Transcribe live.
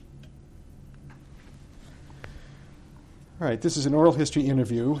All right, this is an oral history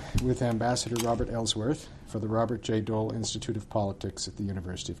interview with Ambassador Robert Ellsworth for the Robert J. Dole Institute of Politics at the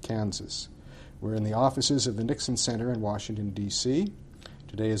University of Kansas. We're in the offices of the Nixon Center in Washington, D.C.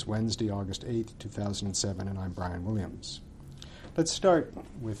 Today is Wednesday, August 8, 2007, and I'm Brian Williams. Let's start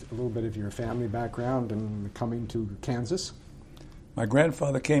with a little bit of your family background and coming to Kansas. My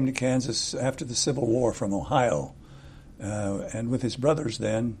grandfather came to Kansas after the Civil War from Ohio, and with his brothers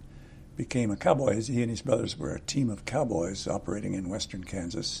then became a cowboy. He and his brothers were a team of cowboys operating in western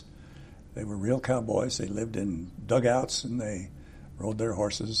Kansas. They were real cowboys. They lived in dugouts and they rode their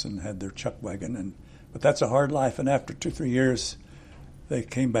horses and had their chuck wagon. But that's a hard life, and after 2-3 years they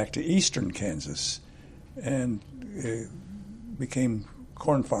came back to eastern Kansas and became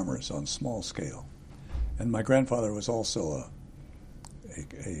corn farmers on small scale. And my grandfather was also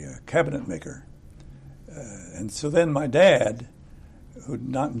a cabinet maker. And so then my dad, who did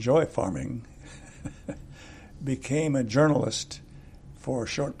not enjoy farming, became a journalist for a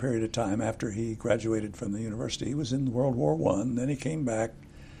short period of time after he graduated from the university. He was in World War I, then he came back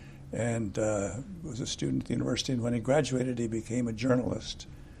and was a student at the university, and when he graduated he became a journalist.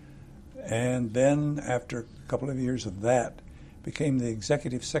 And then after a couple of years of that, became the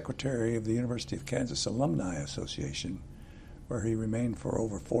executive secretary of the University of Kansas Alumni Association, where he remained for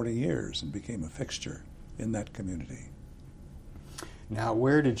over 40 years and became a fixture in that community. Now,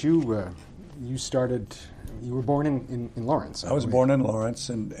 where did you were born in Lawrence? I was born in Lawrence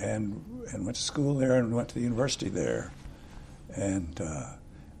and went to school there and went to the university there, and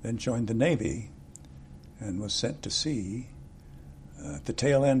then joined the Navy and was sent to sea at the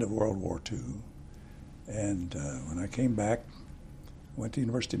tail end of World War II. And when I came back, went to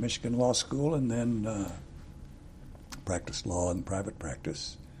University of Michigan Law School and then practiced law in private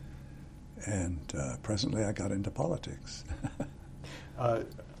practice. And presently I got into politics.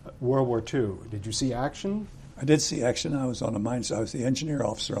 World War II, did you see action? I did see action. I was the engineer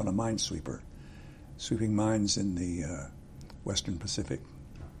officer on a minesweeper, sweeping mines in the Western Pacific.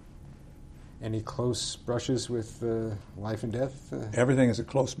 Any close brushes with life and death? Everything is a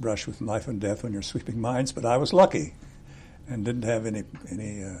close brush with life and death when you're sweeping mines, but I was lucky and didn't have any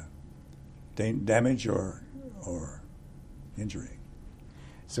damage or injury.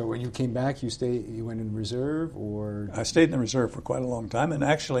 So when you came back, you went in reserve, or? I stayed in the reserve for quite a long time, and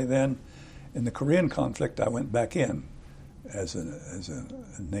actually then in the Korean conflict I went back in as a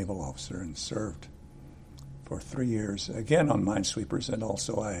naval officer and served for 3 years, again on minesweepers, and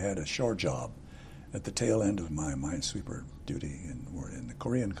also I had a shore job at the tail end of my minesweeper duty in the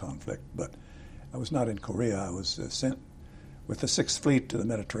Korean conflict. But I was not in Korea. I was sent with the 6th Fleet to the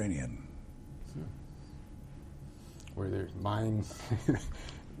Mediterranean. Were there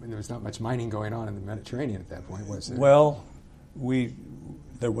there was not much mining going on in the Mediterranean at that point, was there? Well,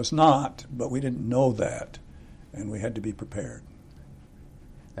 there was not, but we didn't know that, and we had to be prepared.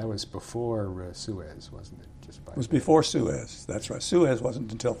 That was before Suez, wasn't it? It was before Suez. That's right. Suez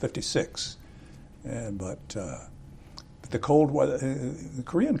wasn't until '56, but the Cold War, the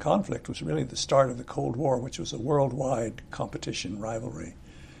Korean conflict was really the start of the Cold War, which was a worldwide competition, rivalry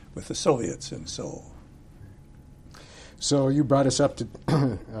with the Soviets, and so. So you brought us up to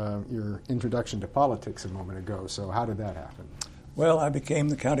your introduction to politics a moment ago. So how did that happen? Well, I became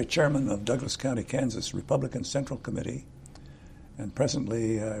the county chairman of Douglas County, Kansas Republican Central Committee, and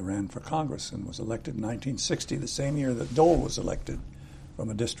presently I ran for Congress and was elected in 1960, the same year that Dole was elected, from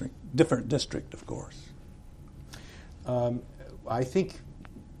a different district, of course. I think,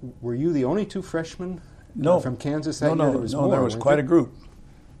 were you the only two freshmen from Kansas that year? There was quite a group.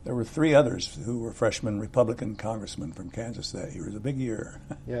 There were 3 others who were freshman Republican congressmen from Kansas that year. It was a big year.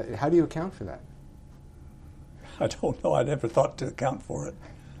 Yeah. How do you account for that? I don't know. I never thought to account for it.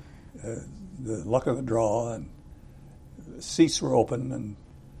 The luck of the draw, and seats were open,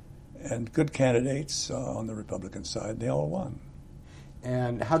 and good candidates on the Republican side. They all won.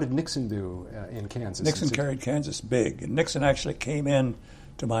 And how did Nixon do in Kansas? Nixon carried Kansas big. And Nixon actually came in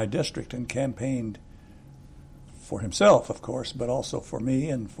to my district and campaigned for himself, of course, but also for me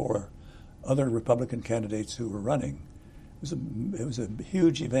and for other Republican candidates who were running. It was a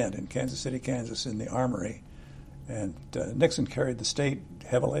huge event in Kansas City, Kansas, in the Armory, and Nixon carried the state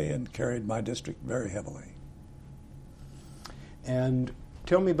heavily and carried my district very heavily. And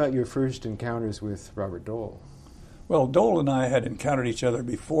tell me about your first encounters with Robert Dole. Well, Dole and I had encountered each other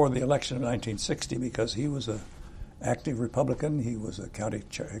before the election of 1960 because he was an active Republican. He was a county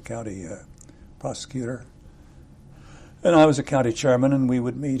prosecutor. And I was a county chairman, and we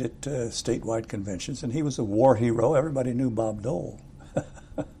would meet at statewide conventions, and he was a war hero. Everybody knew Bob Dole.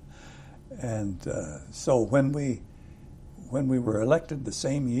 And so when we were elected the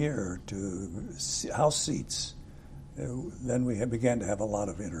same year to House seats then we began to have a lot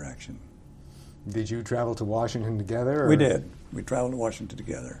of interaction. Did you travel to Washington together? Or? We did. We traveled to Washington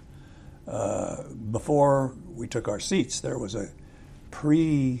together. Before we took our seats, there was a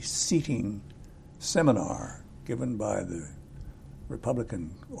pre-seating seminar given by the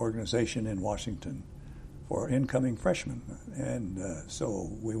Republican organization in Washington for incoming freshmen, and so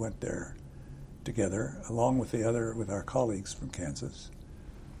we went there together, along with our colleagues from Kansas,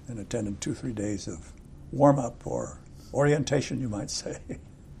 and attended 2-3 days of warm-up or orientation, you might say.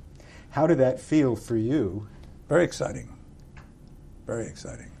 How did that feel for you? Very exciting. Very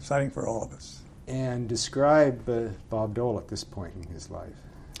exciting. Exciting for all of us. And describe Bob Dole at this point in his life.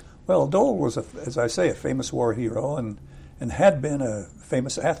 Well, Dole was, as I say, a famous war hero and had been a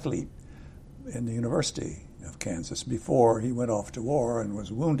famous athlete in the University of Kansas before he went off to war and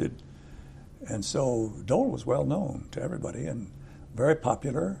was wounded. And so Dole was well known to everybody and very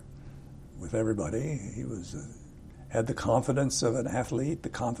popular with everybody. He had the confidence of an athlete, the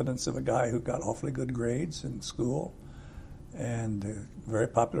confidence of a guy who got awfully good grades in school, and very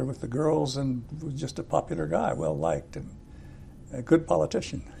popular with the girls, and was just a popular guy, well liked, and a good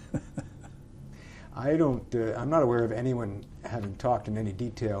politician. I'm not aware of anyone having talked in any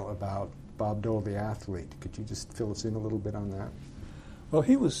detail about Bob Dole, the athlete. Could you just fill us in a little bit on that? Well,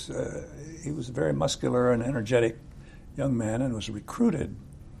 he was a very muscular and energetic young man, and was recruited.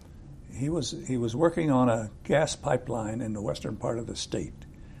 He was working on a gas pipeline in the western part of the state,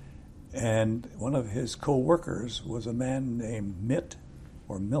 and one of his co-workers was a man named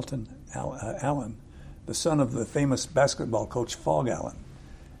Milton Allen, the son of the famous basketball coach Fog Allen.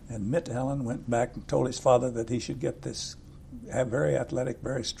 And Mitt Allen went back and told his father that he should get this very athletic,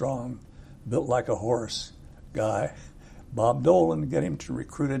 very strong, built like a horse guy, Bob Dole, and get him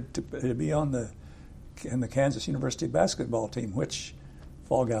recruited to be in the Kansas University basketball team, which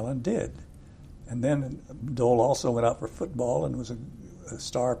Fog Allen did. And then Dole also went out for football and was a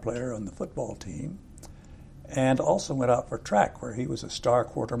star player on the football team, and also went out for track, where he was a star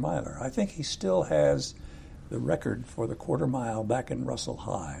quarter miler. I think he still has the record for the quarter mile back in Russell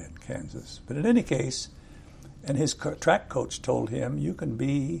High in Kansas. But in any case, and his track coach told him, you can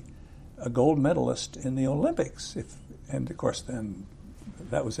be a gold medalist in the Olympics. And of course then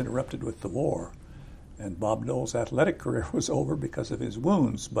that was interrupted with the war, and Bob Dole's athletic career was over because of his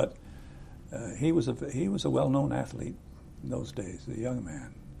wounds. But he was a well-known athlete in those days, a young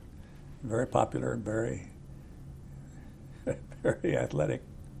man, very popular and very, very athletic.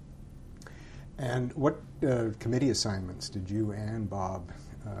 And what committee assignments did you and Bob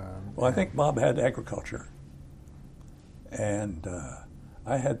Well, I think Bob had agriculture, and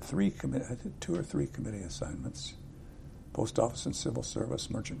I had 2 or 3 committee assignments: Post Office and Civil Service,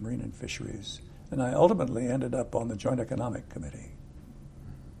 Merchant Marine and Fisheries, and I ultimately ended up on the Joint Economic Committee.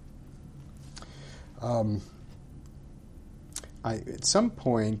 At some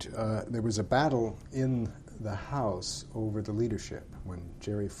point, there was a battle in the House over the leadership when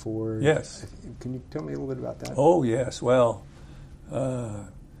Jerry Ford... Yes. Can you tell me a little bit about that? Oh, yes. Well,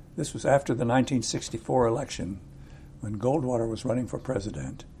 this was after the 1964 election, when Goldwater was running for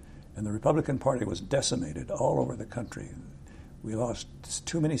president, and the Republican Party was decimated all over the country. We lost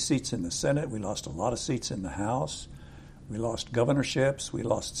too many seats in the Senate. We lost a lot of seats in the House. We lost governorships. We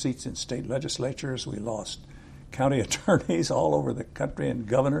lost seats in state legislatures. We lost county attorneys all over the country and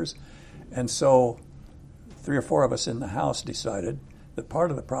governors. And so 3 or 4 of us in the House decided that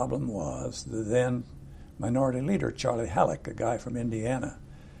part of the problem was the then minority leader, Charlie Halleck, a guy from Indiana.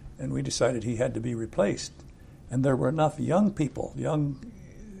 And we decided he had to be replaced. And there were enough young people, young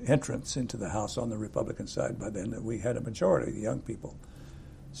entrants into the House on the Republican side by then, that we had a majority of young people.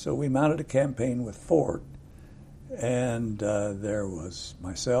 So we mounted a campaign with Ford. And there was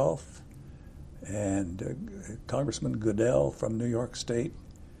myself and Congressman Goodell from New York State,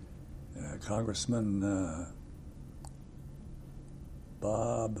 Congressman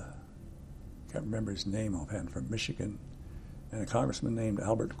Bob, can't remember his name offhand, from Michigan, and a congressman named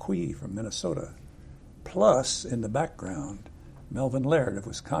Albert Quee from Minnesota, plus in the background Melvin Laird of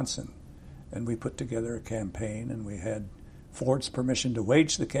Wisconsin. And we put together a campaign, and we had Ford's permission to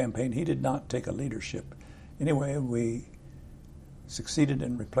wage the campaign. He did not take a leadership. Anyway, we succeeded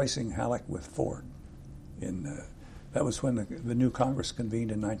in replacing Halleck with Ford. That was when the new Congress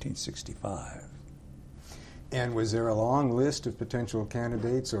convened in 1965. And was there a long list of potential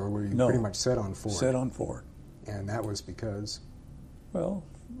candidates, or were you pretty much set on Ford? Set on Ford. And that was because? Well,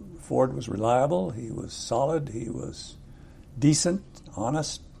 Ford was reliable, he was solid, he was decent,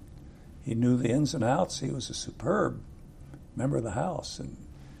 honest, he knew the ins and outs, he was a superb member of the House, and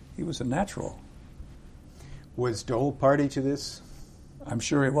he was a natural. Was Dole party to this? I'm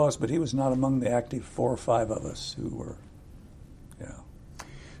sure he was, but he was not among the active 4 or 5 of us who were, yeah.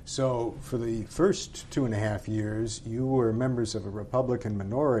 So for the first 2.5 years, you were members of a Republican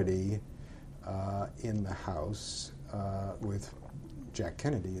minority in the House with Jack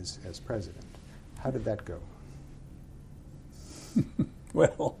Kennedy as president. How did that go?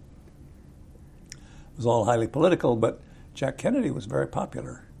 Well, it was all highly political, but Jack Kennedy was very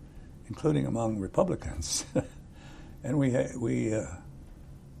popular, including among Republicans. And we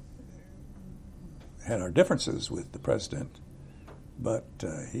had our differences with the president, but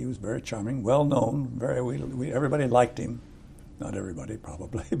he was very charming, well known. Everybody liked him. Not everybody,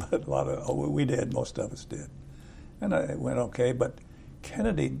 probably, but we did. Most of us did, and it went okay. But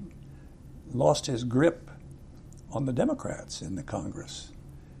Kennedy lost his grip on the Democrats in the Congress,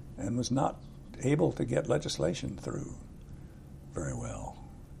 and was not able to get legislation through very well.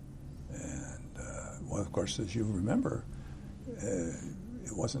 And well, of course, as you remember,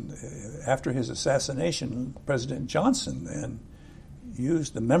 it wasn't after his assassination. President Johnson then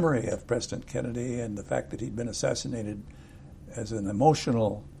used the memory of President Kennedy and the fact that he'd been assassinated as an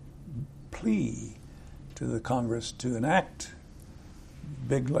emotional plea to the Congress to enact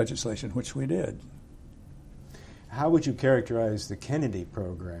big legislation, which we did. How would you characterize the Kennedy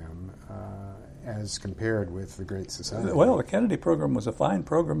program as compared with the Great Society? Well, the Kennedy program was a fine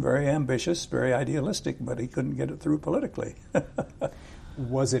program, very ambitious, very idealistic, but he couldn't get it through politically.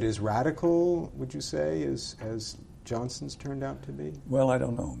 Was it as radical, would you say, as Johnson's turned out to be? Well, I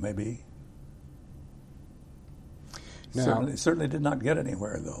don't know, maybe. Now, certainly did not get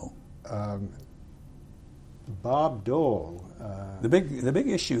anywhere, though. Bob Dole. The big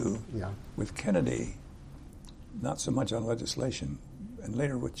issue Yeah. with Kennedy, not so much on legislation, and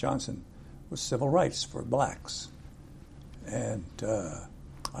later with Johnson, was civil rights for blacks. And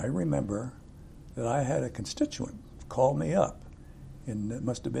I remember that I had a constituent call me up, it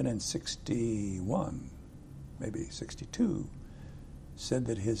must have been in 61, maybe 62, said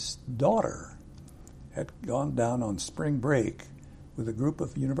that his daughter had gone down on spring break with a group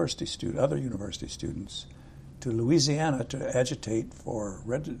of other university students to Louisiana to agitate for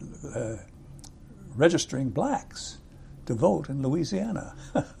registering blacks to vote in Louisiana.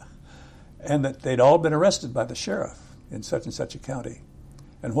 And that they'd all been arrested by the sheriff in such and such a county.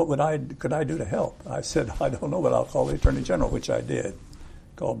 And what could I do to help? I said, I don't know, but I'll call the Attorney General, which I did,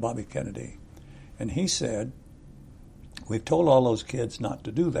 called Bobby Kennedy. And he said, we've told all those kids not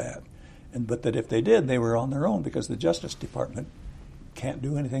to do that, but that if they did, they were on their own because the Justice Department can't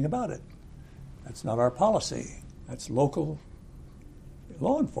do anything about it. That's not our policy. That's local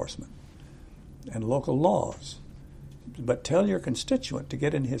law enforcement and local laws. But tell your constituent to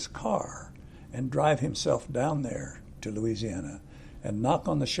get in his car and drive himself down there to Louisiana and knock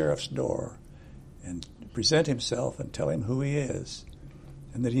on the sheriff's door and present himself and tell him who he is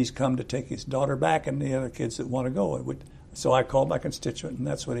and that he's come to take his daughter back and the other kids that want to go. So I called my constituent, and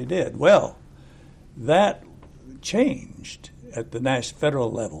that's what he did. Well, that changed at the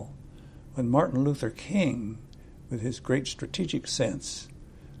federal level when Martin Luther King, with his great strategic sense,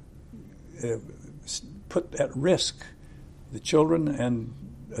 put at risk the children and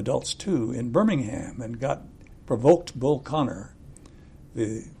adults too in Birmingham and provoked Bull Connor,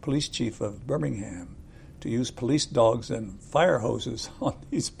 the police chief of Birmingham, to use police dogs and fire hoses on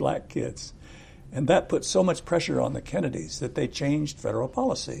these black kids. And that put so much pressure on the Kennedys that they changed federal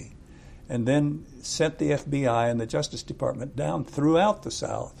policy and then sent the FBI and the Justice Department down throughout the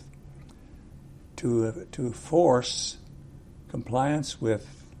South to force compliance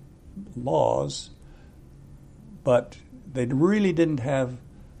with laws, but they really didn't have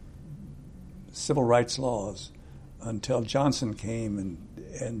civil rights laws until Johnson came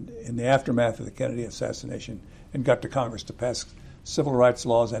and in the aftermath of the Kennedy assassination and got to Congress to pass civil rights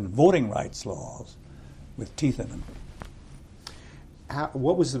laws and voting rights laws with teeth in them.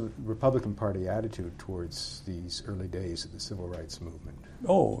 What was the Republican Party attitude towards these early days of the civil rights movement?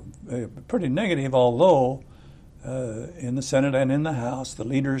 Oh, pretty negative, although in the Senate and in the House, the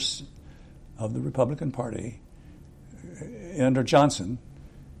leaders of the Republican Party under Johnson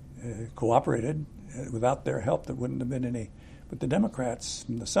cooperated. Without their help, there wouldn't have been any. But the Democrats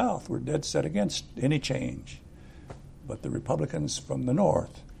from the South were dead set against any change. But the Republicans from the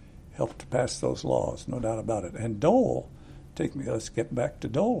North helped to pass those laws, no doubt about it. And Dole, let's get back to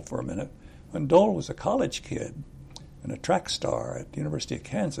Dole for a minute. When Dole was a college kid and a track star at the University of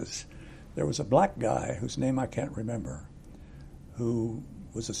Kansas, there was a black guy whose name I can't remember, who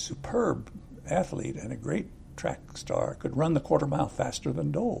was a superb athlete and a great track star, could run the quarter mile faster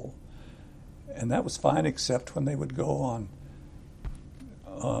than Dole. And that was fine, except when they would go on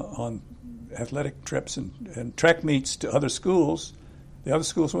athletic trips and track meets to other schools, the other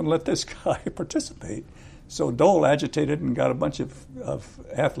schools wouldn't let this guy participate. So Dole agitated and got a bunch of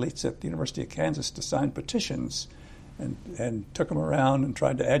athletes at the University of Kansas to sign petitions and took them around and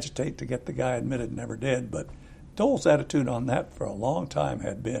tried to agitate to get the guy admitted, never did. But Dole's attitude on that for a long time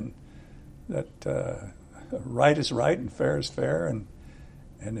had been that right is right and fair is fair, and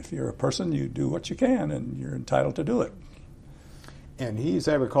if you're a person, you do what you can, and you're entitled to do it. And he, as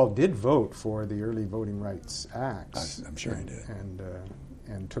I recall, did vote for the Early Voting Rights Act. I'm sure he did.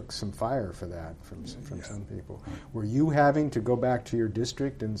 And took some fire for that from some people. Were you having to go back to your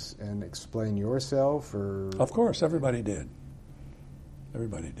district and explain yourself? Or Of course, everybody did.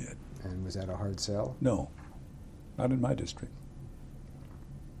 Everybody did. And was that a hard sell? No, not in my district.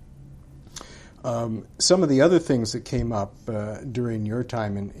 Some of the other things that came up during your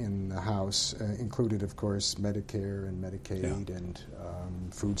time in the House included, of course, Medicare and Medicaid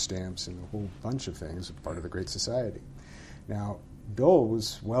and food stamps and a whole bunch of things, part of the Great Society. Now, Dole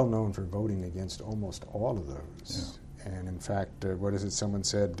was well known for voting against almost all of those. Yeah. And in fact, what is it? Someone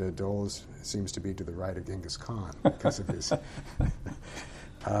said Dole seems to be to the right of Genghis Khan because of his...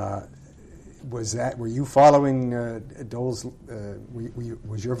 Were you following Dole's?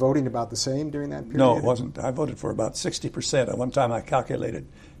 Was your voting about the same during that period? No, it wasn't. I voted for about 60%. At one time, I calculated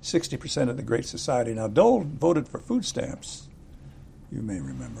 60% of the Great Society. Now, Dole voted for food stamps, you may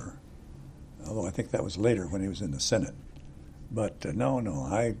remember, although I think that was later when he was in the Senate. But no,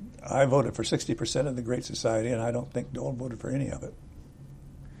 I voted for 60% of the Great Society, and I don't think Dole voted for any of it.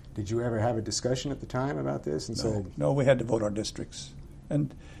 Did you ever have a discussion at the time about this? And No, we had to vote our districts.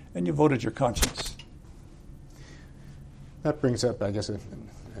 And you voted your conscience. That brings up, I guess, an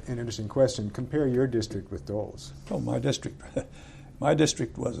interesting question. Compare your district with Dole's. Oh, my district. My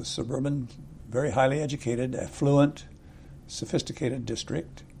district was a suburban, very highly educated, affluent, sophisticated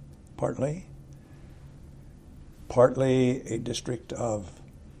district, partly a district of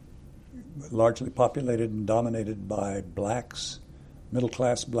largely populated and dominated by blacks,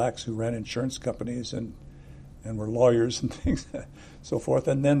 middle-class blacks who ran insurance companies and were lawyers and things, so forth.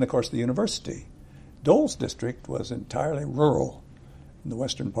 And then, of course, the university. Dole's district was entirely rural in the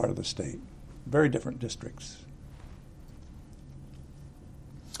western part of the state. Very different districts.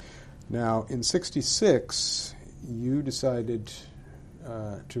 Now, in '66, you decided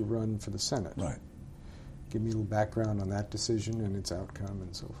to run for the Senate. Right. Give me a little background on that decision and its outcome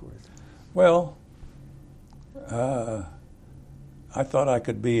and so forth. Well, I thought I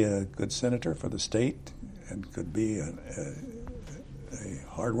could be a good senator for the state and could be a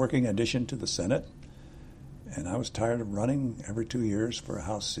hardworking addition to the Senate. And I was tired of running every 2 years for a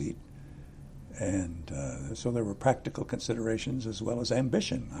House seat. And so there were practical considerations as well as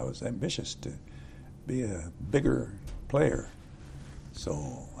ambition. I was ambitious to be a bigger player.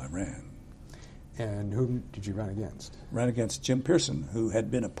 So I ran. And whom did you run against? Ran against Jim Pearson, who had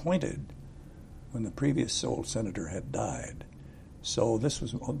been appointed when the previous old senator had died. So this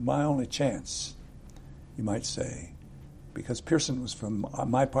was my only chance, you might say, because Pearson was from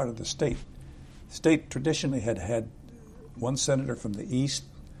my part of the state. The state traditionally had had one senator from the east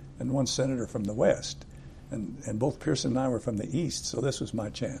and one senator from the west. And both Pearson and I were from the east, so this was my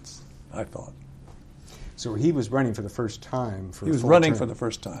chance, I thought. So he was running for the first time for He was full running term. for the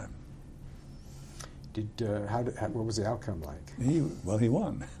first time. What was the outcome like? He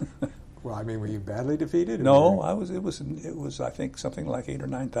won. Well, I mean, were you badly defeated? No, It was I think something like 8,000 or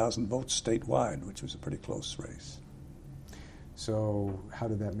 9,000 votes statewide, which was a pretty close race. So, how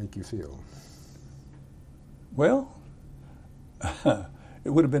did that make you feel? Well, it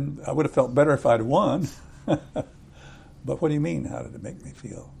would have been. I would have felt better if I'd won. But what do you mean? How did it make me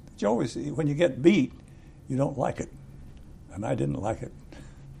feel? You always, when you get beat, you don't like it, and I didn't like it.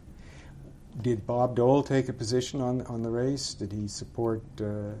 Did Bob Dole take a position on the race? Did he support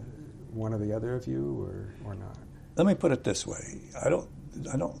one or the other of you, or not? Let me put it this way: I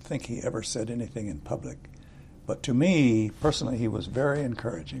don't think he ever said anything in public, but to me personally, he was very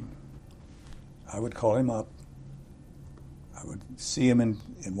encouraging. I would call him up. I would see him in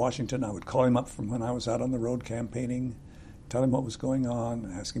Washington. I would call him up from when I was out on the road campaigning, tell him what was going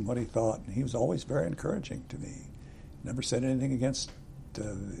on, ask him what he thought. And he was always very encouraging to me. Never said anything against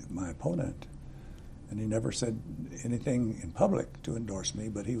my opponent, and he never said anything in public to endorse me,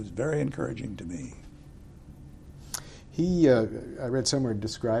 but he was very encouraging to me. He, I read somewhere,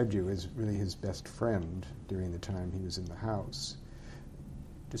 described you as really his best friend during the time he was in the House.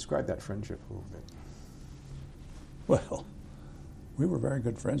 Describe that friendship a little bit. Well, we were very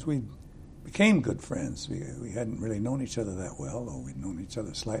good friends. We became good friends. We hadn't really known each other that well, though we'd known each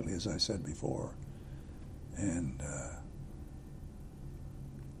other slightly, as I said before. And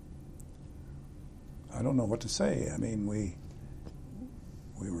I don't know what to say. I mean,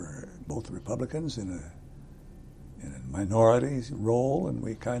 We were both Republicans in a minority role, and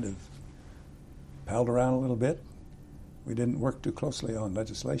we kind of palled around a little bit. We didn't work too closely on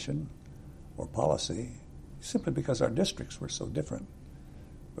legislation or policy, simply because our districts were so different.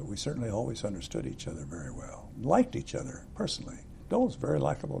 But we certainly always understood each other very well, liked each other personally. Dole's a very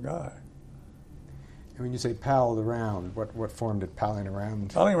likable guy. And when you say palled around, what form did palling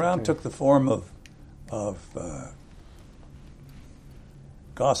around? Palling around took the form of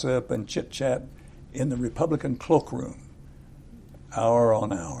gossip and chit-chat in the Republican cloakroom, hour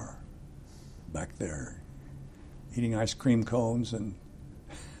on hour, back there, eating ice cream cones and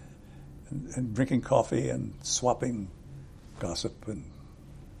drinking coffee and swapping gossip and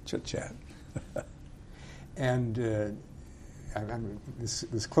chit-chat. And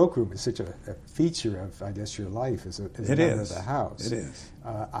this cloakroom is such a feature of, I guess, your life as a member of the House. It is.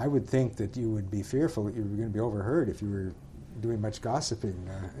 I would think that you would be fearful that you were going to be overheard if you were doing much gossiping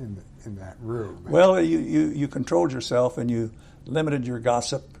in that room. Well, you controlled yourself, and you limited your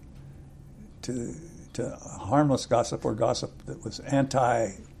gossip to harmless gossip or gossip that was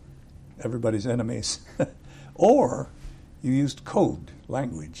everybody's enemies, or you used code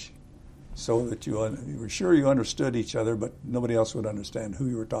language so that you were sure you understood each other, but nobody else would understand who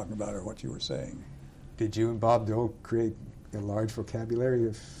you were talking about or what you were saying. Did you and Bob Dole create a large vocabulary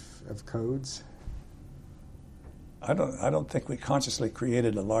of codes? I don't think we consciously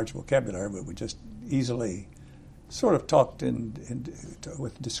created a large vocabulary, but we just easily sort of talked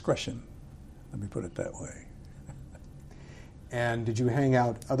with discretion. Let me put it that way. And did you hang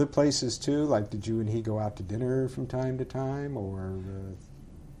out other places too? Like, did you and he go out to dinner from time to time, or?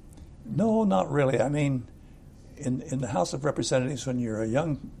 No, not really. I mean, in the House of Representatives, when you're a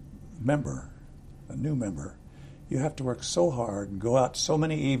young member, a new member, you have to work so hard and go out so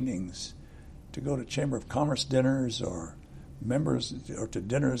many evenings to go to Chamber of Commerce dinners or to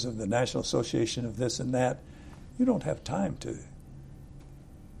dinners of the National Association of this and that. You don't have time to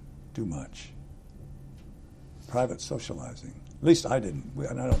do much private socializing. At least I didn't,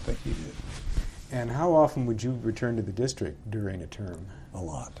 and I don't think he did. And how often would you return to the district during a term? A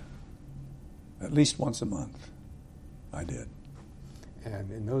lot. At least once a month. I did. And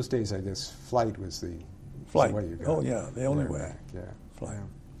in those days, I guess flight was the way you got. Oh yeah, the only way. Back. Yeah, flight.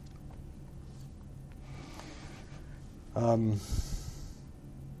 Yeah.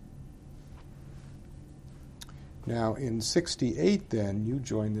 Now, in '68, then you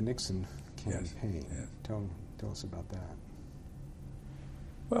joined the Nixon campaign. Yes. Tell us about that.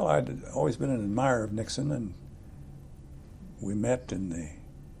 Well, I'd always been an admirer of Nixon, and we met in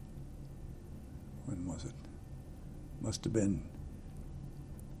when was it? Must have been.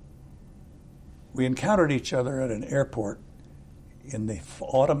 We encountered each other at an airport in the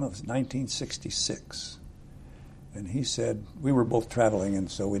autumn of 1966. And he said, we were both traveling,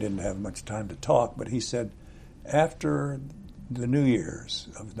 and so we didn't have much time to talk, but he said, after the New Year's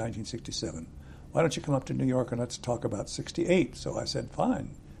of 1967, why don't you come up to New York and let's talk about 68? So I said,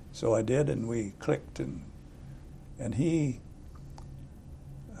 fine. So I did, and we clicked, and he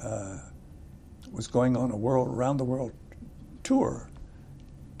was going on a around-the-world tour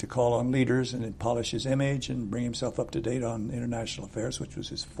to call on leaders and polish his image and bring himself up to date on international affairs, which was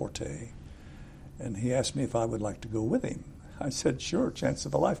his forte. And he asked me if I would like to go with him. I said, sure, chance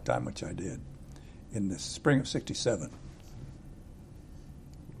of a lifetime, which I did in the spring of '67.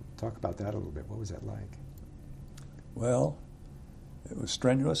 Talk about that a little bit. What was that like? Well, it was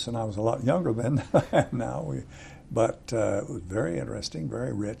strenuous, and I was a lot younger then than I am now. But it was very interesting,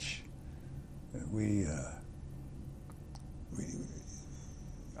 very rich.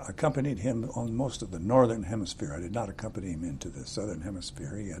 I accompanied him on most of the northern hemisphere. I did not accompany him into the southern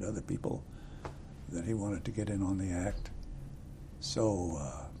hemisphere. He had other people that he wanted to get in on the act. So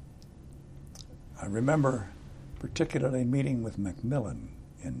I remember particularly meeting with Macmillan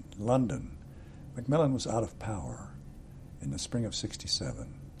in London. Macmillan was out of power in the spring of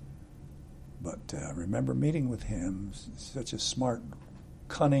 '67. But I remember meeting with him, such a smart,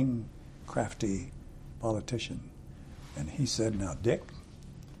 cunning, crafty politician. And he said, now, Dick,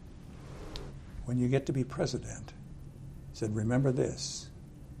 when you get to be president, he said, remember this.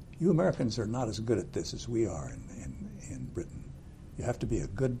 You Americans are not as good at this as we are in Britain. You have to be a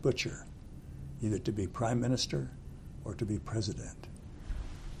good butcher, either to be prime minister or to be president.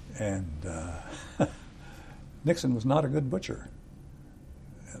 And Nixon was not a good butcher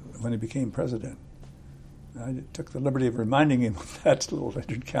when he became president. I took the liberty of reminding him of that little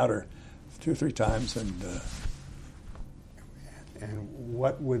encounter 2 or 3 times, and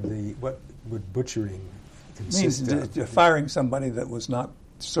what would butchering consist means of? Firing somebody that was not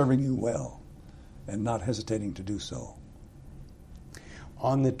serving you well, and not hesitating to do so.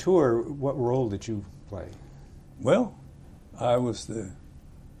 On the tour, what role did you play? Well, I would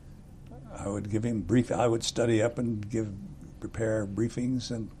give him I would study up and prepare briefings,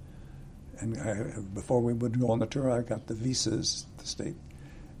 and before we would go on the tour, I got the visas, the state,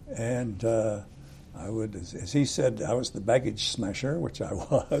 and I would, as he said, I was the baggage smasher, which I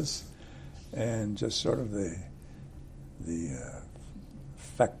was, and just sort of the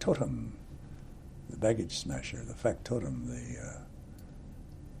factotum, the baggage smasher, the factotum, the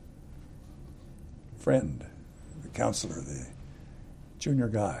friend, the counselor, the junior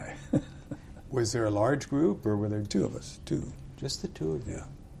guy. Was there a large group, or were there two of us? Two. Just the two of you? Yeah.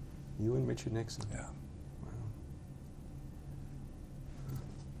 You and Richard Nixon? Yeah. Wow.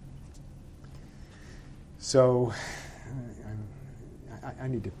 So, I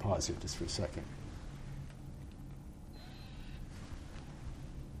need to pause here just for a second.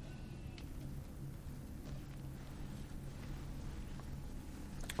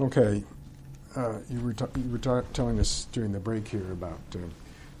 Okay. You were telling us during the break here about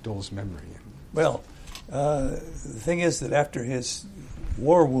Dole's memory. Well, the thing is that after his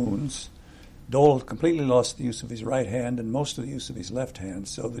war wounds, Dole completely lost the use of his right hand and most of the use of his left hand,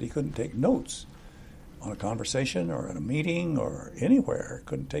 so that he couldn't take notes on a conversation or at a meeting or anywhere.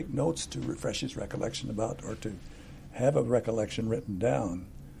 Couldn't take notes to refresh his recollection about, or to have a recollection written down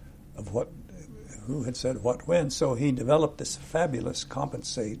of who had said what when. So he developed this fabulous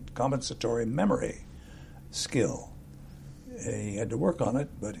compensatory memory skill. He had to work on it,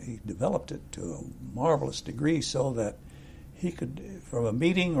 but he developed it to a marvelous degree, so that he could, from a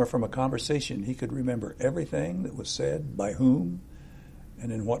meeting or from a conversation, he could remember everything that was said, by whom,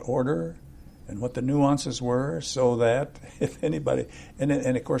 and in what order, and what the nuances were, so that if anybody, and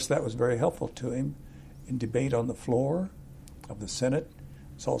of course that was very helpful to him in debate on the floor of the Senate.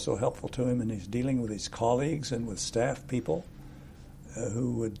 It's also helpful to him in his dealing with his colleagues and with staff people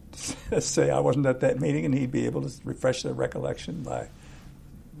who would say, I wasn't at that meeting, and he'd be able to refresh their recollection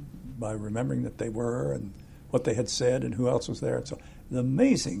by remembering that they were and what they had said and who else was there. And so the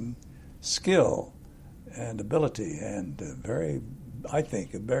amazing skill and ability, and I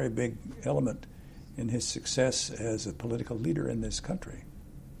think a very big element in his success as a political leader in this country.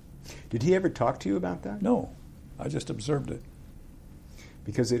 Did he ever talk to you about that? No, I just observed it.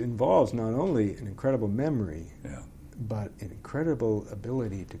 Because it involves not only an incredible memory, yeah, but an incredible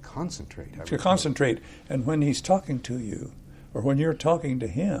ability to concentrate. To concentrate. And when he's talking to you, or when you're talking to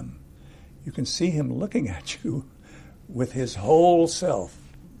him, you can see him looking at you with his whole self,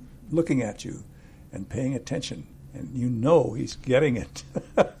 looking at you and paying attention. And you know he's getting it,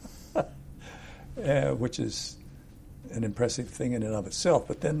 which is an impressive thing in and of itself.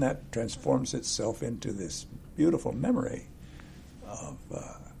 But then that transforms itself into this beautiful memory of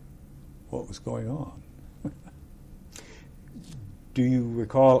what was going on. Do you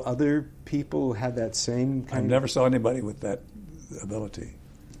recall other people who had that same kind I never saw anybody with that ability.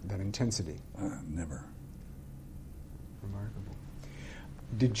 That intensity? Never. Remarkable.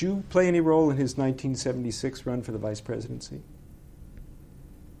 Did you play any role in his 1976 run for the vice presidency?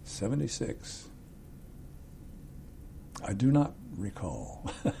 76. I do not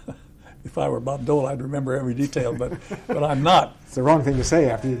recall. If I were Bob Dole, I'd remember every detail, but I'm not. It's the wrong thing to say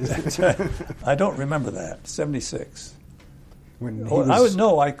after you... I don't remember that. 76. When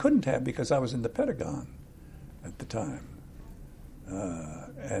I couldn't have, because I was in the Pentagon at the time.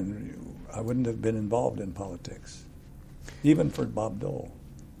 And I wouldn't have been involved in politics, even for Bob Dole,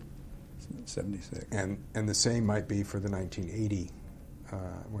 76. And the same might be for the 1980,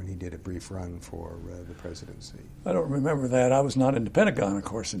 when he did a brief run for the presidency. I don't remember that. I was not in the Pentagon, of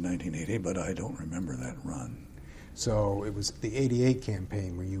course, in 1980, but I don't remember that run. So it was the 88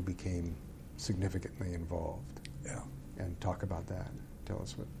 campaign where you became significantly involved. Yeah. And talk about that. Tell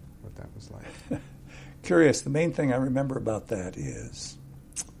us what that was like. Curious. The main thing I remember about that is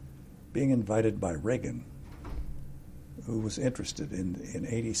being invited by Reagan, who was interested in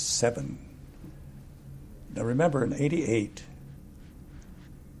 87. Now remember, in 88,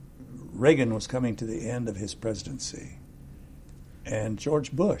 Reagan was coming to the end of his presidency, and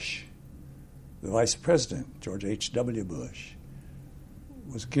George Bush, the vice president, George H.W. Bush,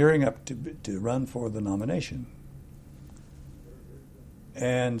 was gearing up to run for the nomination.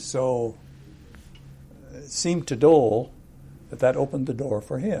 And so it seemed to Dole that opened the door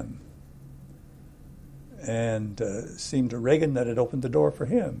for him. And it seemed to Reagan that it opened the door for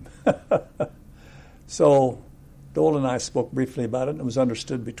him. So Dole and I spoke briefly about it, and it was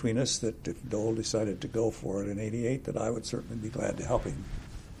understood between us that if Dole decided to go for it in 88, that I would certainly be glad to help him.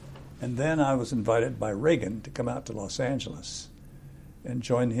 And then I was invited by Reagan to come out to Los Angeles and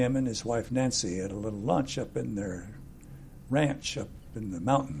join him and his wife Nancy at a little lunch up in their ranch up in the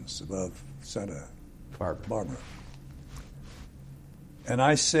mountains above Santa Barbara. And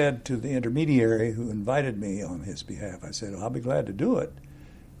I said to the intermediary who invited me on his behalf, I said, I'll be glad to do it,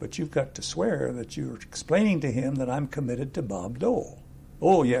 but you've got to swear that you're explaining to him that I'm committed to Bob Dole.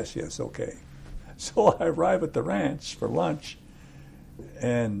 Oh, yes, okay. So I arrive at the ranch for lunch,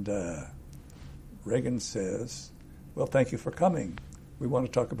 and Reagan says, well, thank you for coming. We want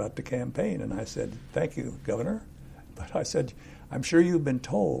to talk about the campaign. And I said, thank you, Governor. But I said, I'm sure you've been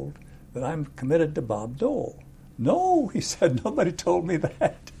told that I'm committed to Bob Dole. No, he said, nobody told me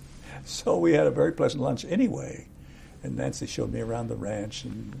that. So we had a very pleasant lunch anyway. And Nancy showed me around the ranch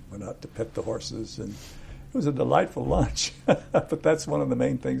and went out to pet the horses. And it was a delightful lunch. But that's one of the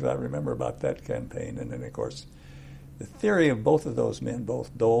main things I remember about that campaign. And then, of course, the theory of both of those men,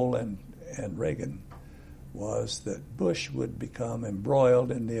 both Dole and Reagan, was that Bush would become embroiled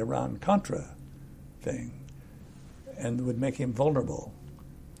in the Iran-Contra thing and would make him vulnerable.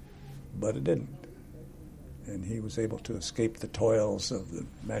 But it didn't. And he was able to escape the toils of the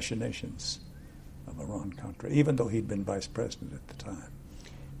machinations of Iran-Contra, even though he'd been vice president at the time.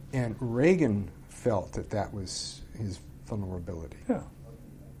 And Reagan felt that was his vulnerability. Yeah.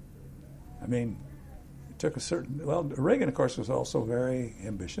 I mean, it took Reagan, of course, was also very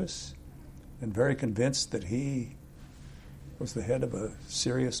ambitious and very convinced that he was the head of a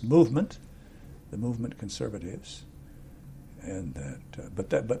serious movement, the movement conservatives, and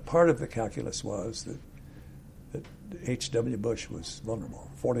but part of the calculus was that H.W. Bush was vulnerable,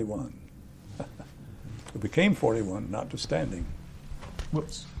 41. It became 41, notwithstanding.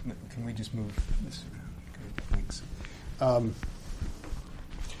 Whoops. Can we just move this around? Okay, thanks.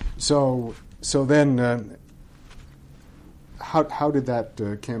 So then, how did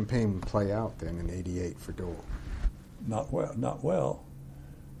that campaign play out then in '88 for Dole? Not well.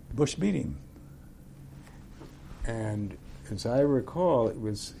 Bush beat him. And as I recall, it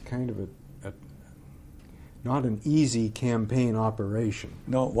was kind of a not an easy campaign operation.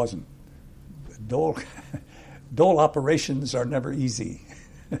 No, it wasn't. Dole operations are never easy.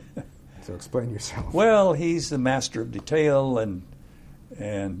 So explain yourself. Well, he's the master of detail and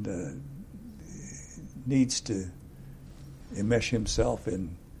needs to enmesh himself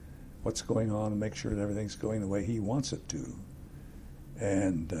in what's going on and make sure that everything's going the way he wants it to.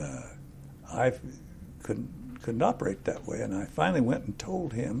 And I couldn't operate that way. And I finally went and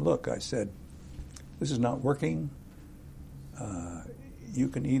told him, look, I said, this is not working. You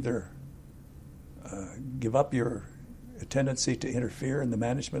can either give up your tendency to interfere in the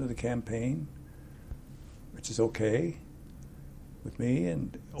management of the campaign, which is okay with me,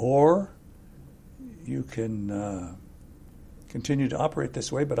 or you can continue to operate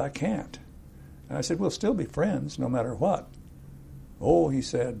this way, but I can't. And I said, we'll still be friends no matter what. Oh, he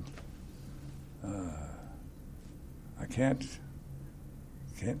said, I can't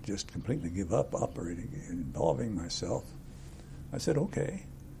just completely give up operating and involving myself. I said, okay.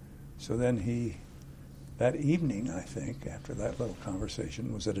 So then that evening, I think, after that little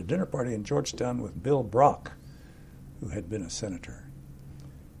conversation, was at a dinner party in Georgetown with Bill Brock, who had been a senator.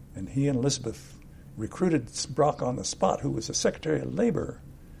 And he and Elizabeth recruited Brock on the spot, who was the Secretary of Labor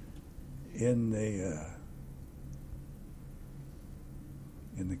in the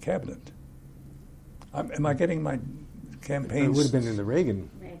cabinet. Am I getting my campaigns? It would have been in the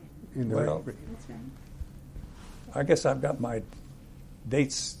Reagan. Well, That's right. I guess I've got my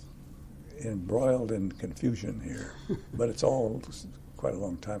dates embroiled in confusion here, but it's all quite a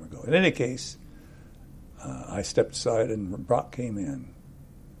long time ago. In any case, I stepped aside and Brock came in,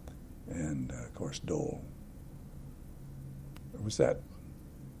 and of course Dole. Was that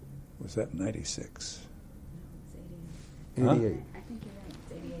 96? No, 88. I think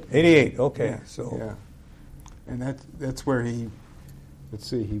you're right. It's 88. Okay, Yeah, so yeah. And that's where he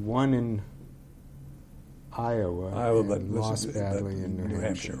won in Iowa, but and lost badly in New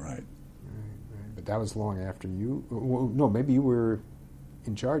Hampshire. right? Right. But that was long after you. Well, no, maybe you were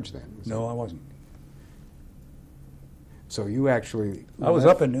in charge then. No, I wasn't. So you actually. I was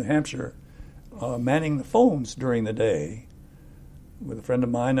up in New Hampshire, manning the phones during the day, with a friend of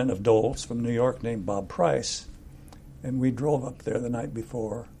mine and of Dole's from New York named Bob Price, and we drove up there the night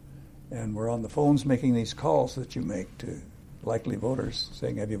before, and we're on the phones making these calls that you make to likely voters,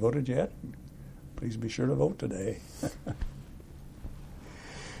 saying, "Have you voted yet? Please be sure to vote today."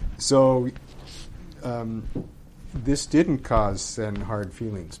 So, this didn't cause then hard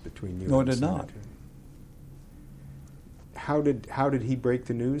feelings between you. No, and it did Senator. not. How did he break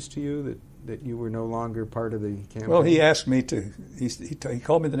the news to you that you were no longer part of the campaign? Well, he asked me to. He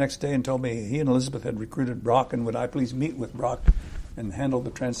called me the next day and told me he and Elizabeth had recruited Brock, and would I please meet with Brock and handle the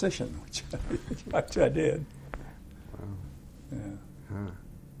transition, which I did. Wow. Yeah. Huh.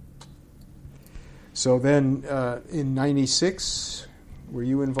 So then, in '96, were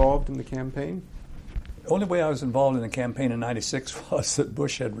you involved in the campaign? The only way I was involved in the campaign in '96 was that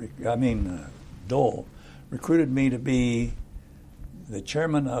Dole recruited me to be the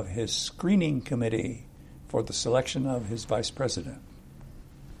chairman of his screening committee for the selection of his vice president,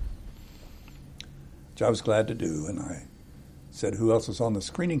 which I was glad to do. And I said, who else was on the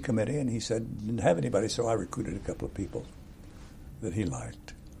screening committee? And he said, didn't have anybody, so I recruited a couple of people that he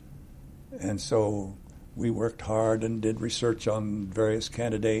liked. And so we worked hard and did research on various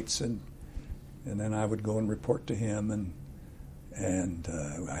candidates, and then I would go and report to him, and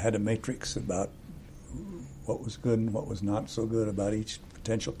I had a matrix about what was good and what was not so good about each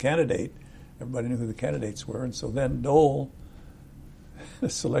potential candidate. Everybody knew who the candidates were, and so then Dole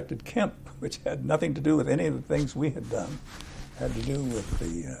selected Kemp, which had nothing to do with any of the things we had done. It had to do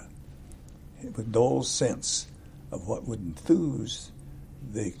with Dole's sense of what would enthuse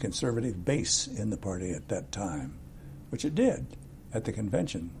the conservative base in the party at that time, which it did at the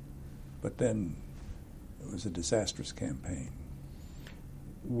convention. But then it was a disastrous campaign.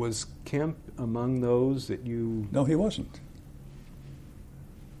 Was Kemp among those that you... No, he wasn't.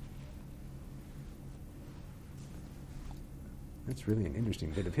 That's really an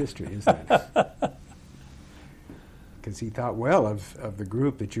interesting bit of history, isn't it? Because he thought well of the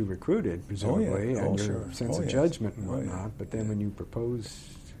group that you recruited, presumably, and your sense of judgment and whatnot, but then when you proposed,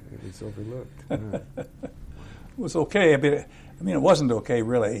 it was overlooked. It was okay. I mean, it wasn't okay,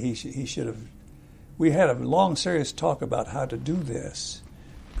 really. He should have... We had a long, serious talk about how to do this,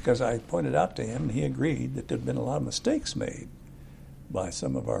 because I pointed out to him, and he agreed, that there had been a lot of mistakes made by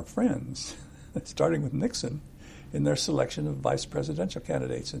some of our friends, starting with Nixon, in their selection of vice presidential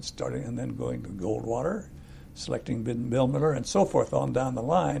candidates, and then going to Goldwater, selecting Bill Miller, and so forth on down the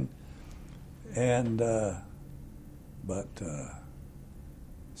line. And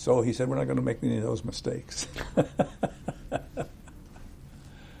so he said, we're not going to make any of those mistakes.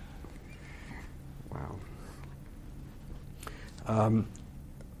 Wow.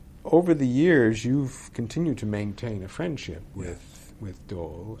 Over the years, you've continued to maintain a friendship with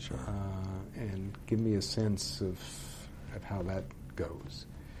Dole. Sure. And give me a sense of how that goes.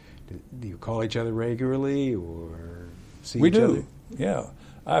 Do you call each other regularly or see each other? We do, yeah.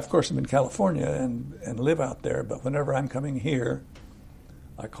 I, of course, am in California and live out there, but whenever I'm coming here,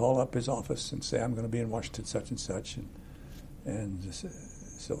 I call up his office and say I'm going to be in Washington such and such, and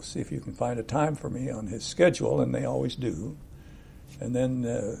so see if you can find a time for me on his schedule, and they always do. And then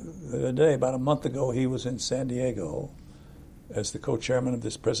the other day, about a month ago, he was in San Diego as the co-chairman of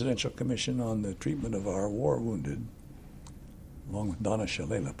this presidential commission on the treatment of our war wounded, along with Donna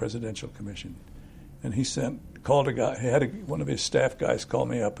Shalala, presidential commission. And he called a guy, he had one of his staff guys call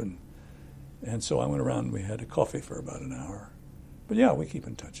me up, and so I went around and we had a coffee for about an hour. But yeah, we keep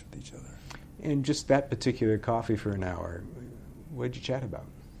in touch with each other. And just that particular coffee for an hour, what did you chat about?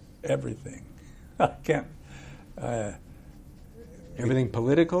 Everything. I can't... Everything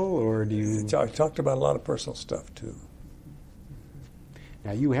political, or do you... I talked about a lot of personal stuff, too.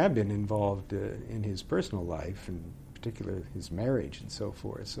 Now, you have been involved in his personal life, in particular his marriage and so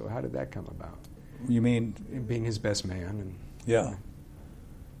forth, so how did that come about? You mean... Being his best man. And yeah.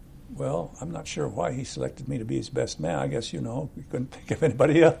 Well, I'm not sure why he selected me to be his best man. I guess, he couldn't think of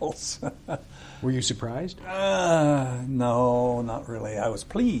anybody else. Were you surprised? No, not really. I was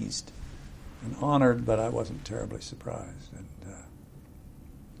pleased and honored, but I wasn't terribly surprised. And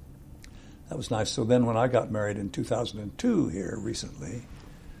that was nice. So then when I got married in 2002 here recently,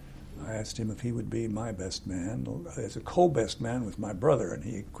 I asked him if he would be my best man as a co-best man with my brother, and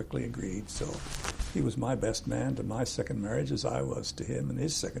he quickly agreed. So he was my best man to my second marriage as I was to him in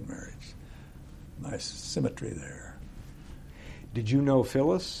his second marriage. Nice symmetry there. Did you know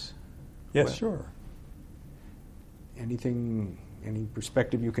Phyllis? Yes, well, sure. Any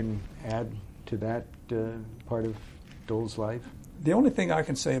perspective you can add to that part of Dole's life? The only thing I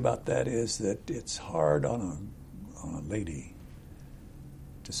can say about that is that it's hard on a lady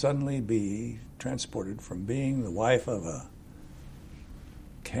to suddenly be transported from being the wife of a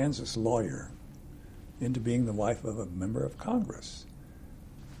Kansas lawyer into being the wife of a member of Congress.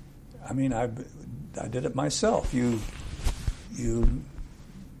 I mean, I did it myself. You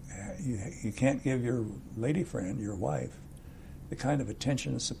can't give your lady friend, your wife, the kind of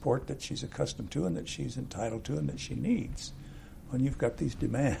attention and support that she's accustomed to and that she's entitled to and that she needs when you've got these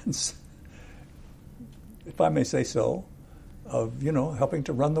demands, if I may say so, of, helping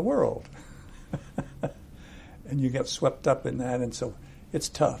to run the world. And you get swept up in that, and so it's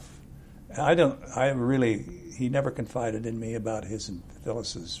tough. He never confided in me about his and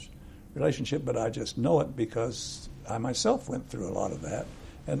Phyllis's relationship, but I just know it because I myself went through a lot of that,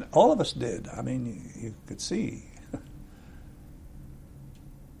 and all of us did. I mean, you could see.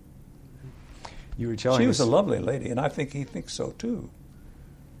 You were telling She us was a lovely lady, and I think he thinks so too.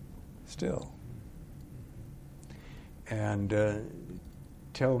 Still. And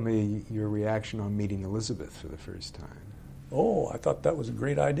tell me your reaction on meeting Elizabeth for the first time. Oh, I thought that was a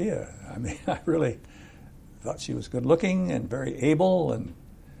great idea. I mean, I really thought she was good looking and very able.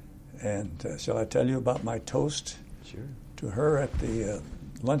 And shall I tell you about my toast Sure. to her at the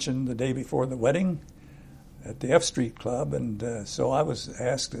luncheon the day before the wedding at the F Street Club? And so I was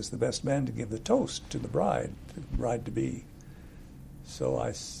asked as the best man to give the toast to the bride-to-be. So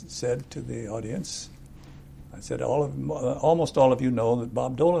I said to the audience, I said, almost all of you know that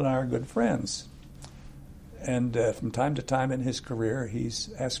Bob Dole and I are good friends. And from time to time in his career, he's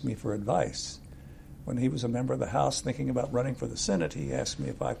asked me for advice. When he was a member of the House thinking about running for the Senate, he asked me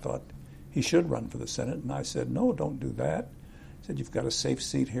if I thought he should run for the Senate. And I said, no, don't do that. He said, you've got a safe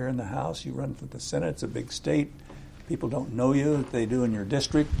seat here in the House. You run for the Senate. It's a big state. People don't know you. If they do in your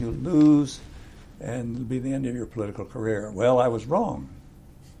district, you'll lose. And it'll be the end of your political career. Well, I was wrong.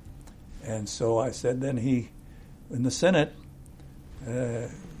 And so I said then he, in the Senate,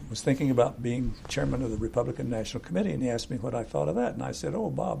 was thinking about being chairman of the Republican National Committee, and he asked me what I thought of that. And I said, oh,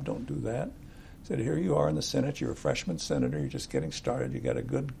 Bob, don't do that. I said, here you are in the Senate. You're a freshman senator. You're just getting started. You got a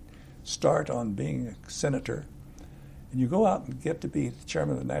good start on being a senator. And you go out and get to be the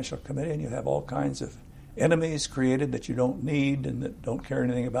chairman of the National Committee, and you have all kinds of enemies created that you don't need and that don't care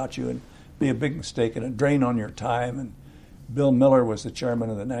anything about you, and be a big mistake and a drain on your time. And Bill Miller was the chairman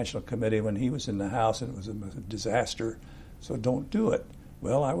of the National Committee when he was in the House, and it was a disaster, so don't do it.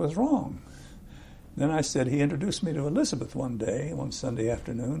 Well, I was wrong. Then I said, he introduced me to Elizabeth one day, one Sunday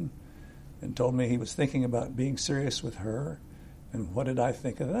afternoon, and told me he was thinking about being serious with her, and what did I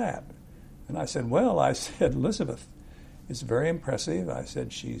think of that? And I said, well, I said, Elizabeth is very impressive. I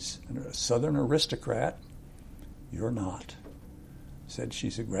said, she's a Southern aristocrat. You're not. I said,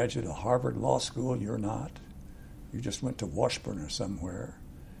 she's a graduate of Harvard Law School. You're not. You just went to Washburn or somewhere.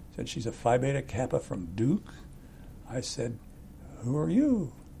 I said, she's a Phi Beta Kappa from Duke. I said, who are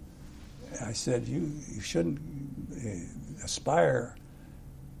you? I said, you shouldn't aspire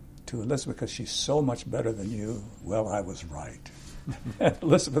to Elizabeth because she's so much better than you. Well, I was right. And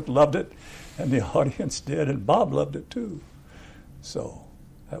Elizabeth loved it, and the audience did, and Bob loved it too. So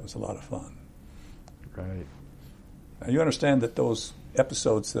that was a lot of fun. Right. Now, you understand that those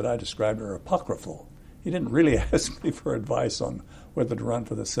episodes that I described are apocryphal. He didn't really ask me for advice on whether to run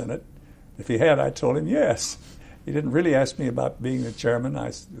for the Senate. If he had, I told him yes. He didn't really ask me about being the chairman.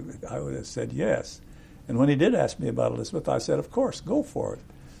 I would have said yes. And when he did ask me about Elizabeth, I said, of course, go for it.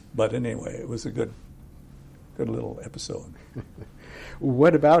 But anyway, it was a good little episode.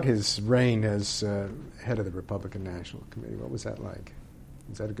 What about his reign as head of the Republican National Committee? What was that like?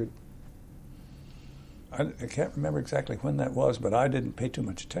 Was that a good... I can't remember exactly when that was, but I didn't pay too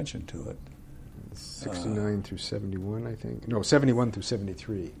much attention to it. 69 through 71, I think. No, 71 through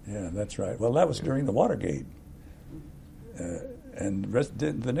 73. Yeah, that's right. Well, that was during the Watergate and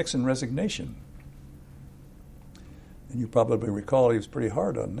the Nixon resignation. And you probably recall he was pretty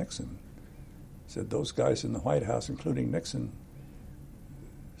hard on Nixon. He said those guys in the White House, including Nixon,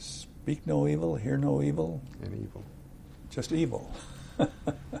 speak no evil, hear no evil. And evil. Just evil.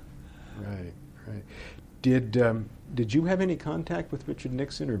 Right. Did you have any contact with Richard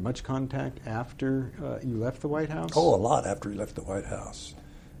Nixon, or much contact after you left the White House? Oh, a lot after he left the White House.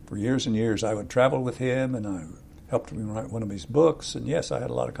 For years and years, I would travel with him, and I helped him write one of his books. And yes, I had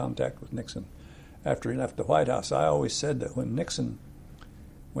a lot of contact with Nixon after he left the White House. I always said that when Nixon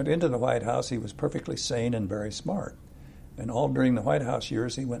went into the White House, he was perfectly sane and very smart. And all during the White House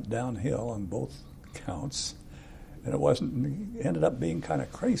years, he went downhill on both counts. And he ended up being kind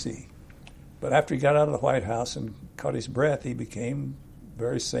of crazy. But after he got out of the White House and caught his breath, he became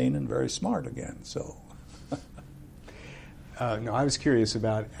very sane and very smart again. So, no, I was curious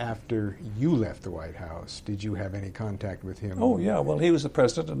about after you left the White House. Did you have any contact with him? Oh yeah, well he was the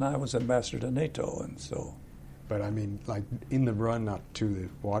president and I was ambassador to NATO, and so. But I mean, like in the run up to the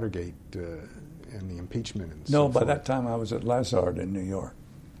Watergate and the impeachment and no, so by forth. that time I was at Lazard in New York.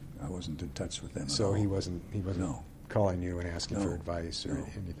 I wasn't in touch with him. So at all. he wasn't No. calling you and asking No. for advice or No.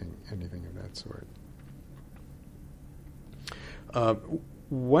 anything of that sort.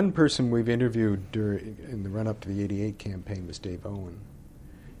 One person we've interviewed in the run-up to the '88 campaign was Dave Owen,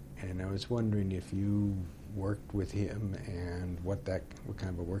 and I was wondering if you worked with him and what kind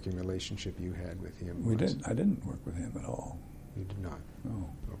of a working relationship you had with him. We didn't. I didn't work with him at all. You did not? No.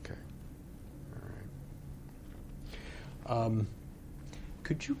 Okay. All right.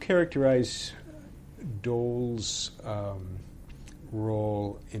 Could you characterize Dole's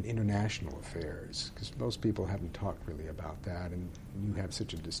role in international affairs? Because most people haven't talked really about that, and you have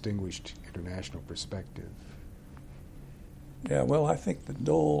such a distinguished international perspective. Yeah, well, I think that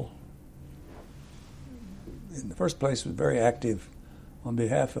Dole, in the first place, was very active on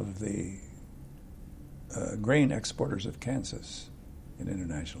behalf of the grain exporters of Kansas in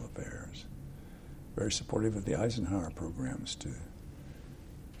international affairs. Very supportive of the Eisenhower programs to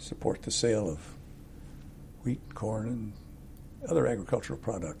support the sale of wheat, corn, and other agricultural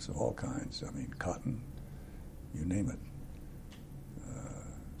products of all kinds. I mean, cotton, you name it,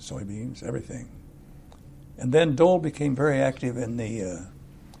 soybeans, everything. And then Dole became very active in the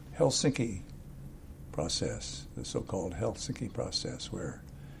Helsinki process, the so-called Helsinki process, where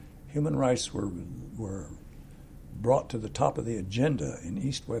human rights were brought to the top of the agenda in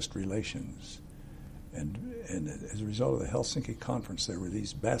East-West relations. And as a result of the Helsinki conference, there were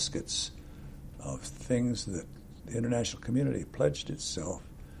these baskets of things that the international community pledged itself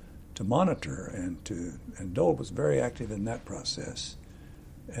to monitor, and Dole was very active in that process.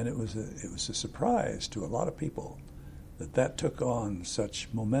 And it was a surprise to a lot of people that took on such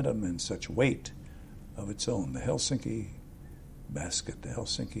momentum and such weight of its own. The Helsinki basket, the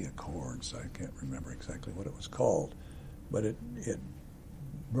Helsinki Accords, I can't remember exactly what it was called, but it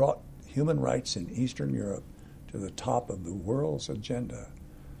brought human rights in Eastern Europe to the top of the world's agenda,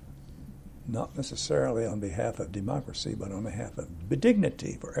 not necessarily on behalf of democracy, but on behalf of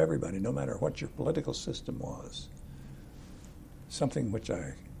dignity for everybody, no matter what your political system was. Something which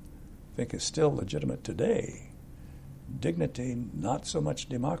I think is still legitimate today. Dignity, not so much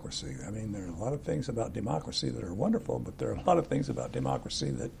democracy. I mean, there are a lot of things about democracy that are wonderful, but there are a lot of things about democracy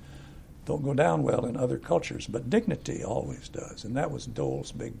that don't go down well in other cultures. But dignity always does, and that was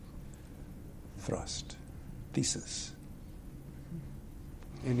Dole's big thesis.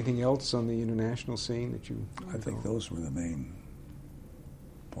 Anything else on the international scene that you... I think those were the main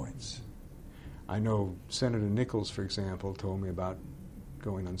points. I know Senator Nichols, for example, told me about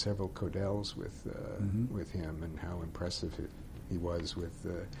going on several codels with him and how impressive he was with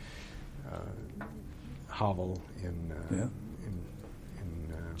Havel in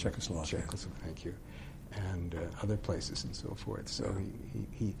Czechoslovakia. Thank you, and other places and so forth. So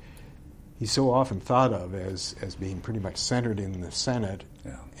he's so often thought of as being pretty much centered in the Senate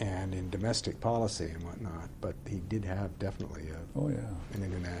and in domestic policy and whatnot. But he did have definitely an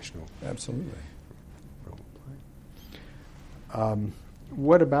international absolutely role to play.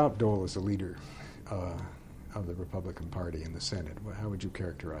 What about Dole as a leader of the Republican Party in the Senate? How would you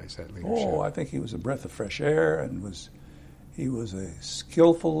characterize that leadership? Oh, I think he was a breath of fresh air, and he was a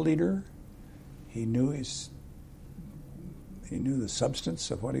skillful leader. He knew the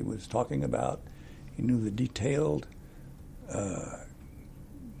substance of what he was talking about. He knew the detailed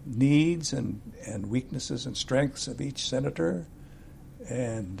needs and weaknesses and strengths of each senator.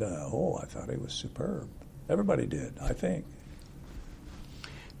 And, I thought he was superb. Everybody did, I think.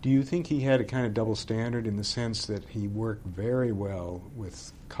 Do you think he had a kind of double standard in the sense that he worked very well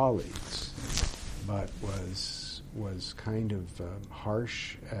with colleagues, but was kind of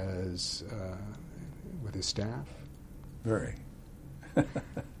harsh with his staff? Very.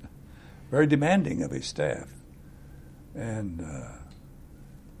 Very demanding of his staff. And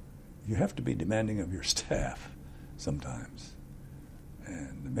you have to be demanding of your staff sometimes.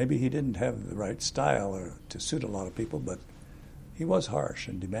 And maybe he didn't have the right style to suit a lot of people, but he was harsh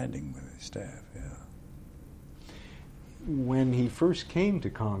and demanding with his staff, When he first came to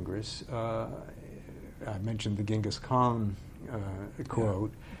Congress, I mentioned the Genghis Khan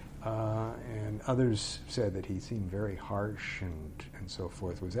quote, and others said that he seemed very harsh and so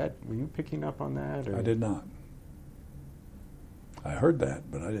forth. Were you picking up on that? Or? I did not. I heard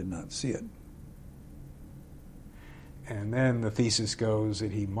that, but I did not see it. And then the thesis goes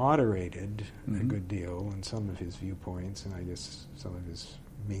that he moderated a good deal in some of his viewpoints and I guess some of his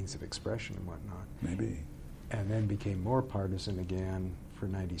means of expression and whatnot. Maybe. And then became more partisan again for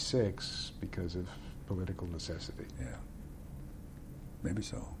 96 because of political necessity. Yeah. Maybe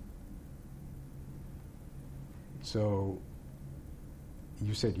so. So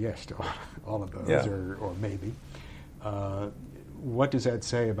you said yes to all of those, yeah. or maybe. What does that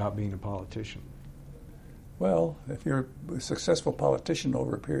say about being a politician? Well, if you're a successful politician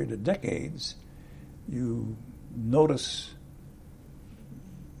over a period of decades, you notice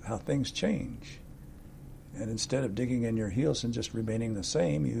how things change. And instead of digging in your heels and just remaining the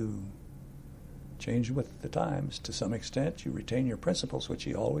same, you change with the times to some extent. You retain your principles, which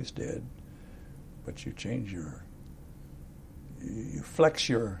he always did, but you change you flex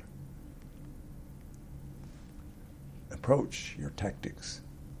your approach, your tactics.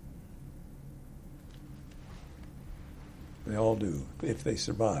 They all do, if they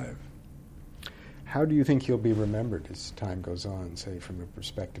survive. How do you think he'll be remembered as time goes on, say from a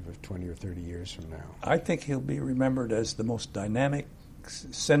perspective of 20 or 30 years from now? I think he'll be remembered as the most dynamic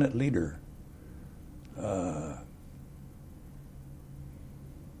Senate leader of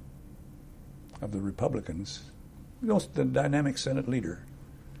the Republicans, the dynamic Senate leader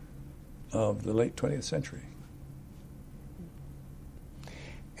of the late 20th century.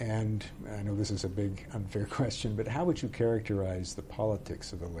 And I know this is a big, unfair question, but how would you characterize the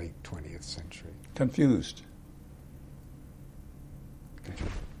politics of the late 20th century? Confused.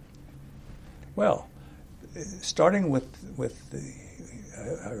 Well, starting with the,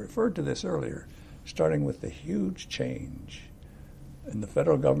 I referred to this earlier, starting with the huge change in the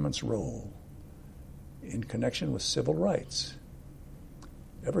federal government's role in connection with civil rights.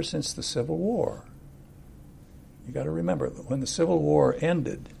 Ever since the Civil War, you got to remember that when the Civil War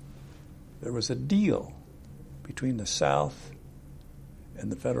ended, there was a deal between the South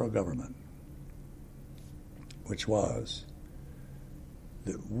and the federal government, which was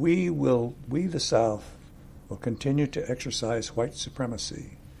that we, the South, will continue to exercise white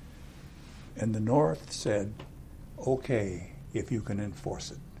supremacy. And the North said, okay, if you can enforce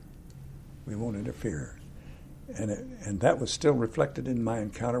it. We won't interfere. And that was still reflected in my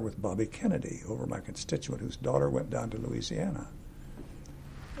encounter with Bobby Kennedy, over my constituent whose daughter went down to Louisiana.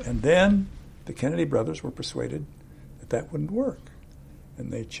 And then the Kennedy brothers were persuaded that that wouldn't work. And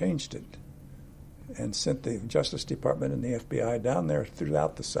they changed it and sent the Justice Department and the FBI down there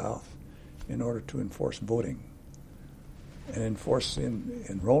throughout the South in order to enforce voting and enforce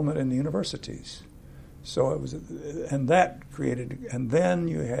enrollment in the universities. So it was, and that created, and then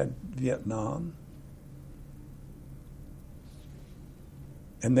you had Vietnam,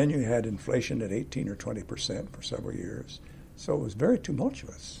 and then you had inflation at 18 or 20% for several years. So it was very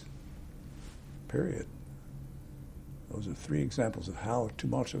tumultuous, period. Those are three examples of how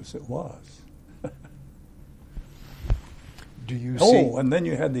tumultuous it was. Do you see? Oh, and then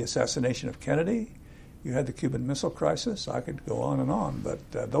you had the assassination of Kennedy. You had the Cuban Missile Crisis. I could go on,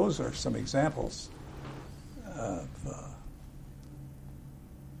 but those are some examples of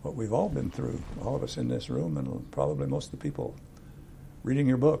what we've all been through, all of us in this room, and probably most of the people reading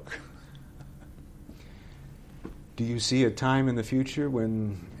your book. Do you see a time in the future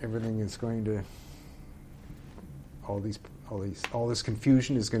when everything is going to, all this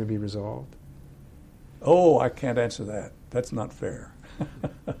confusion is going to be resolved? Oh, I can't answer that. That's not fair.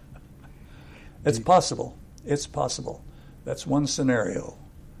 It's possible. It's possible. That's one scenario.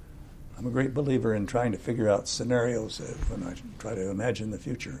 I'm a great believer in trying to figure out scenarios when I try to imagine the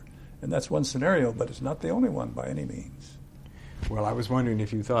future. And that's one scenario, but it's not the only one by any means. Well, I was wondering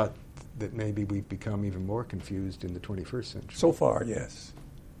if you thought that maybe we've become even more confused in the 21st century. So far, yes.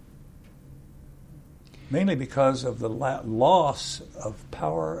 Mainly because of the loss of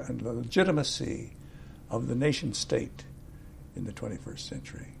power and the legitimacy of the nation state in the 21st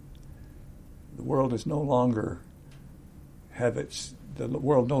century. The world is no longer the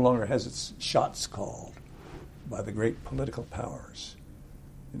world no longer has its shots called by the great political powers: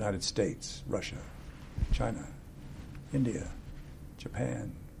 United States, Russia, China, India,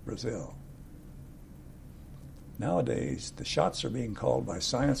 Japan, Brazil. Nowadays, the shots are being called by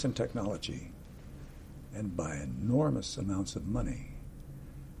science and technology and by enormous amounts of money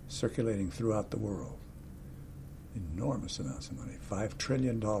circulating throughout the world. Enormous amounts of money, $5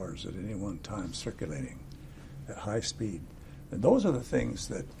 trillion at any one time circulating at high speed. And those are the things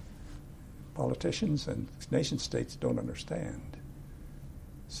that politicians and nation states don't understand.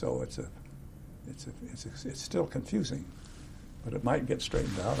 So it's still confusing, but it might get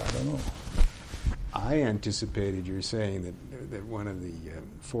straightened out. I don't know. I anticipated you're saying that one of the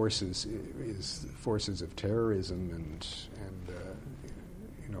forces is forces of terrorism and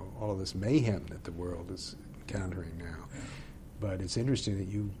all of this mayhem that the world is encountering now. Yeah. But it's interesting that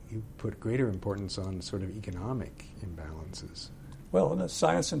you put greater importance on sort of economic imbalances. Well,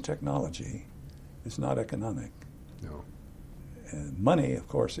 science and technology is not economic. No. And money, of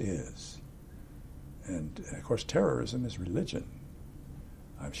course, is. And, of course, terrorism is religion.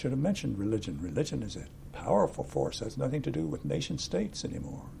 I should have mentioned religion. Religion is a powerful force. It has nothing to do with nation states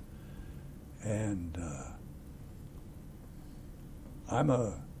anymore. And I'm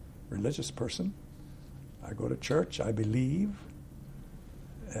a religious person. I go to church. I believe.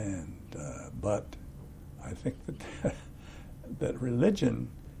 And but I think that religion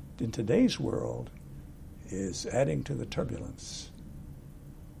in today's world is adding to the turbulence.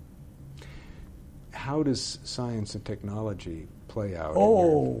 How does science and technology play out?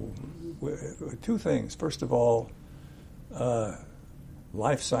 Two things. First of all,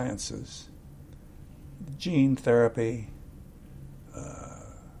 life sciences, gene therapy,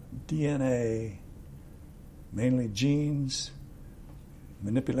 DNA, mainly genes,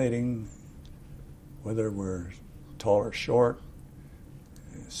 manipulating whether we're tall or short,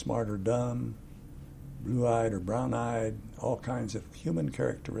 smart or dumb, blue-eyed or brown-eyed, all kinds of human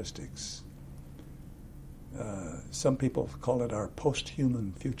characteristics. Some people call it our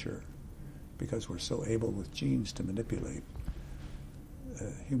post-human future because we're so able with genes to manipulate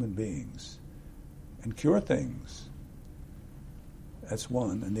human beings and cure things. That's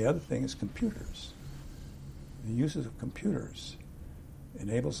one. And the other thing is computers. The uses of computers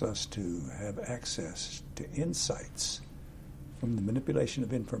enables us to have access to insights from the manipulation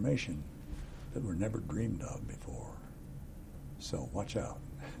of information that were never dreamed of before. So watch out.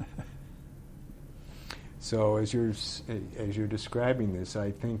 So as you're describing this,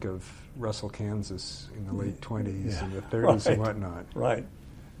 I think of Russell, Kansas in the late 20s and the 30s and whatnot. Right.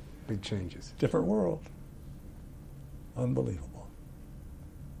 Big changes. Different world. Unbelievable.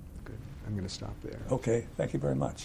 Good. I'm going to stop there. Okay. Thank you very much.